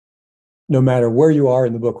No matter where you are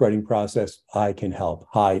in the book writing process, I can help.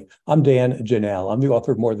 Hi, I'm Dan Janelle. I'm the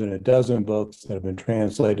author of more than a dozen books that have been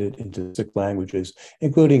translated into 6 languages,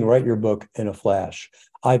 including Write Your Book in a Flash.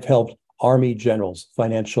 I've helped Army generals,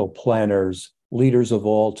 financial planners, leaders of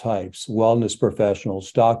all types, wellness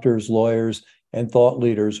professionals, doctors, lawyers, and thought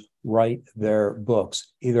leaders write their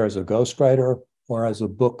books, either as a ghostwriter or as a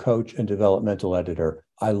book coach and developmental editor.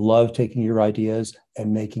 I love taking your ideas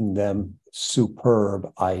and making them superb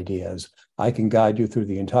ideas. I can guide you through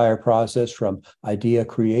the entire process from idea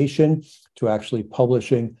creation to actually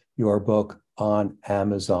publishing your book on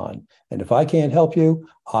Amazon. And if I can't help you,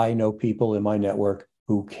 I know people in my network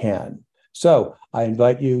who can. So I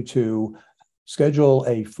invite you to schedule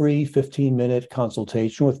a free 15-minute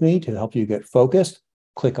consultation with me to help you get focused.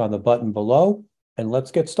 Click on the button below and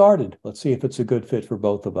let's get started. Let's see if it's a good fit for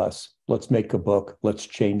both of us. Let's make a book. Let's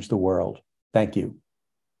change the world. Thank you.